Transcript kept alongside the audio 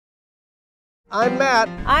I'm Matt.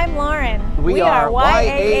 I'm Lauren. We are YAH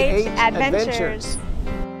YAH Adventures.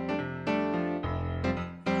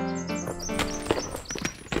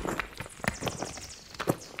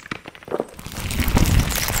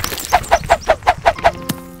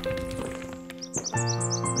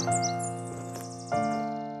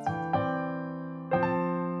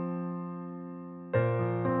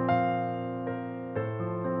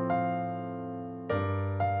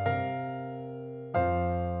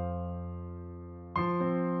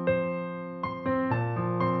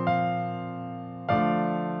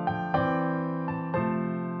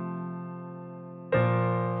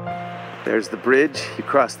 There's the bridge. You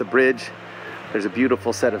cross the bridge. There's a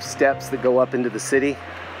beautiful set of steps that go up into the city.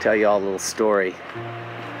 Tell you all a little story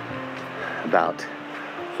about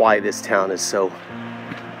why this town is so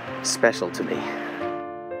special to me.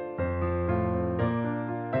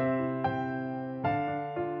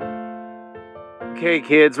 Okay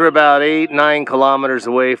kids, we're about 8-9 kilometers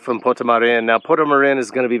away from Portomarin. Now Portomarin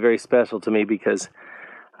is going to be very special to me because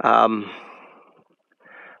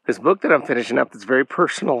this book that I'm finishing up that's very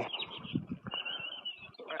personal,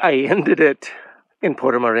 I ended it in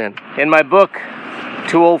Portomarin. In my book,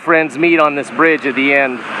 two old friends meet on this bridge at the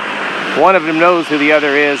end. One of them knows who the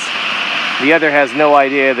other is. The other has no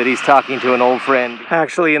idea that he's talking to an old friend.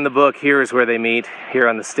 Actually, in the book, here is where they meet, here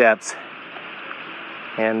on the steps.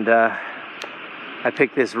 And I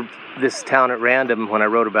picked this town at random when I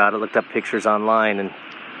wrote about it, looked up pictures online, and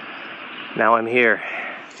now I'm here.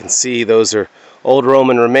 You can see those are old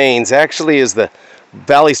Roman remains. Actually, as the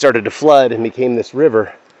valley started to flood and became this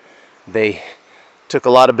river, they took a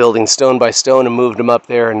lot of buildings stone by stone and moved them up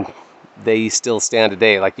there, and they still stand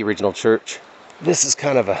today, like the original church. This is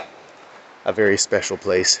kind of a very special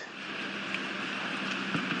place.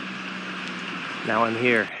 Now I'm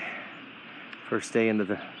here. First day into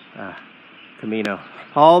the Camino.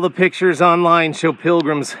 All the pictures online show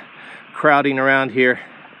pilgrims crowding around here.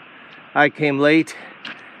 I came late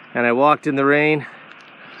and I walked in the rain,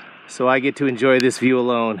 so I get to enjoy this view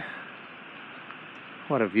alone.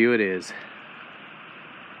 What a view it is.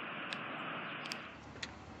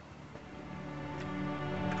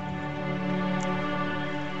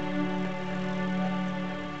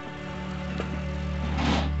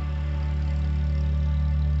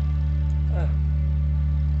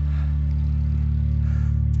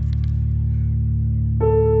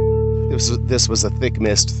 This was a thick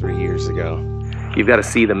mist 3 years ago. You've got to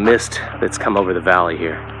see the mist that's come over the valley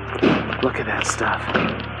here. Look at that stuff.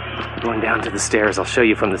 Going down to the stairs. I'll show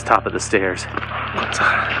you from the top of the stairs.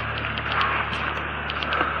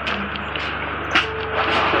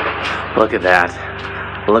 Look at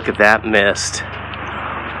that. Look at that mist.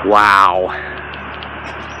 Wow.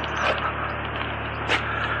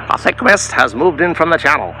 A thick mist has moved in from the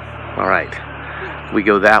channel. All right, we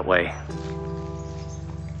go that way.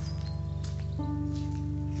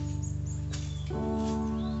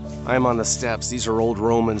 I'm on the steps. These are old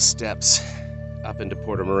Roman steps up into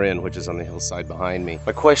Portomarin, which is on the hillside behind me.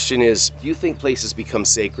 My question is, do you think places become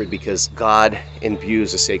sacred because God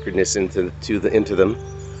imbues a sacredness into them?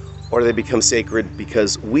 Or do they become sacred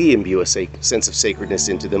because we imbue a sense of sacredness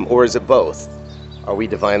into them? Or is it both? Are we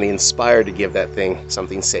divinely inspired to give that thing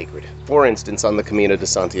something sacred? For instance, on the Camino de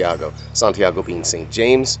Santiago, Santiago being St.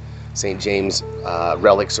 James. St. James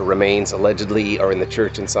relics or remains allegedly are in the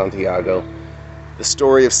church in Santiago. The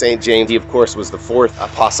story of St. James, he of course was the fourth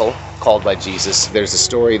apostle called by Jesus. There's a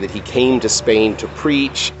story that he came to Spain to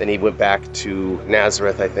preach, then he went back to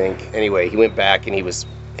Nazareth, I think. Anyway, he went back and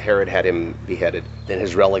Herod had him beheaded. Then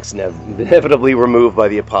his relics inevitably were moved by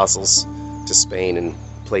the apostles to Spain and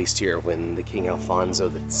placed here when the King Alfonso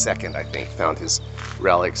II, I think, found his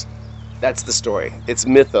relics. That's the story. It's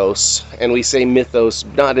mythos, and we say mythos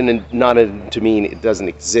not to mean it doesn't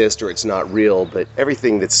exist or it's not real, but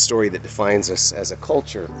everything that's a story that defines us as a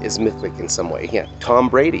culture is mythic in some way. Yeah, Tom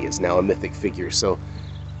Brady is now a mythic figure, so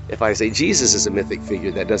if I say Jesus is a mythic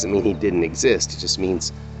figure, that doesn't mean he didn't exist. It just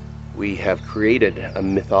means we have created a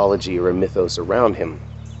mythology or a mythos around him.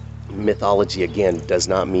 Mythology, again, does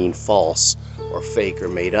not mean false or fake or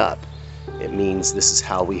made up. It means this is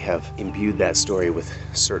how we have imbued that story with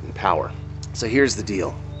certain power. So here's the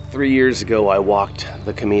deal. 3 years ago, I walked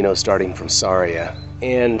the Camino starting from Sarria.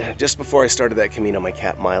 And just before I started that Camino, my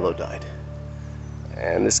cat Milo died.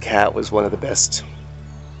 And this cat was one of the best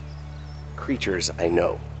creatures I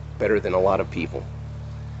know, better than a lot of people.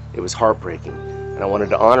 It was heartbreaking, and I wanted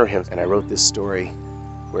to honor him. And I wrote this story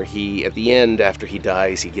where he, at the end, after he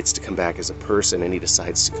dies, he gets to come back as a person, and he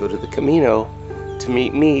decides to go to the Camino to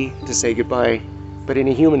meet me, to say goodbye, but in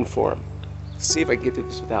a human form. See if I can get through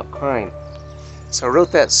this without crying. So I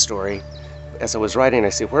wrote that story, as I was riding, I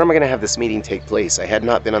said, where am I going to have this meeting take place? I had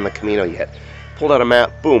not been on the Camino yet. Pulled out a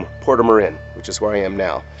map, boom, Portomarin, which is where I am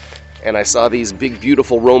now. And I saw these big,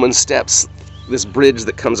 beautiful Roman steps, this bridge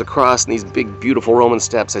that comes across, and these big, beautiful Roman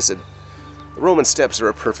steps. I said, the Roman steps are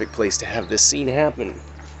a perfect place to have this scene happen.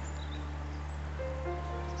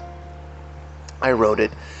 I wrote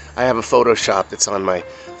it. I have a Photoshop that's on my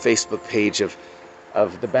Facebook page of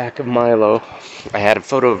the back of Milo. I had a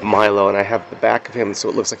photo of Milo, and I have the back of him, so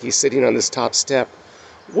it looks like he's sitting on this top step,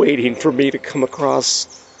 waiting for me to come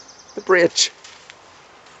across the bridge.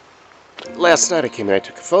 Last night I came in, I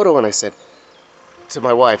took a photo, and I said to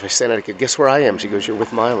my wife, I said, guess where I am? She goes, you're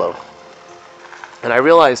with Milo. And I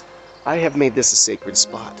realized I have made this a sacred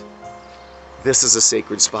spot. This is a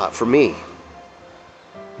sacred spot for me.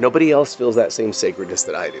 Nobody else feels that same sacredness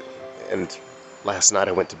that I do. And last night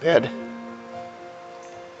I went to bed.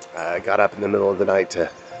 I got up in the middle of the night to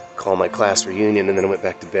call my class reunion, and then I went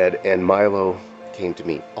back to bed, and Milo came to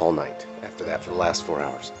me all night after that for the last 4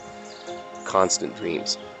 hours. Constant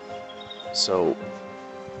dreams. So,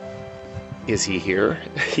 is he here,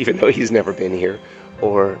 even though he's never been here?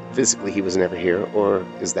 Or physically he was never here? Or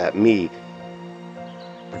is that me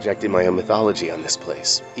projecting my own mythology on this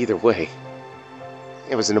place? Either way,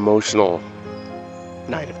 it was an emotional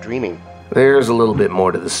night of dreaming. There's a little bit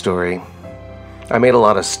more to the story. I made a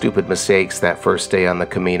lot of stupid mistakes that first day on the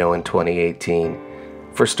Camino in 2018.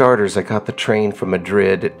 For starters, I caught the train from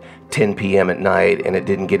Madrid at 10 p.m. at night, and it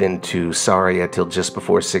didn't get into Sarria till just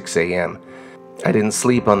before 6 a.m. I didn't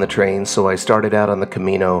sleep on the train, so I started out on the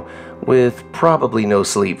Camino with probably no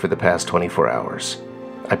sleep for the past 24 hours.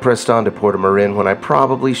 I pressed on to Portomarin when I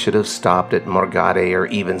probably should have stopped at Morgade or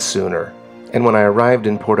even sooner. And when I arrived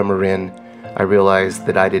in Portomarin, I realized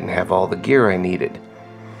that I didn't have all the gear I needed.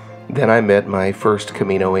 Then I met my first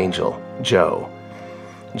Camino angel, Joe.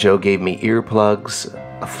 Joe gave me earplugs,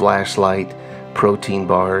 a flashlight, protein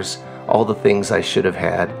bars, all the things I should have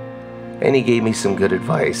had, and he gave me some good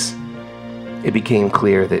advice. It became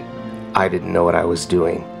clear that I didn't know what I was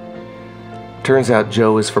doing. Turns out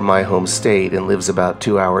Joe is from my home state and lives about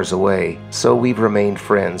 2 hours away, so we've remained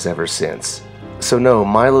friends ever since. So no,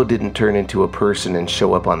 Milo didn't turn into a person and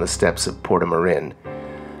show up on the steps of Portomarin,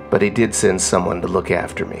 but he did send someone to look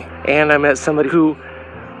after me. And I met somebody who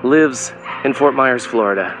lives in Fort Myers,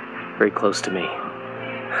 Florida, very close to me.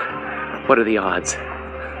 What are the odds?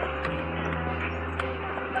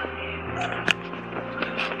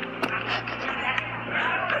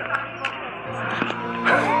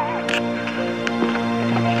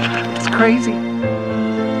 It's crazy.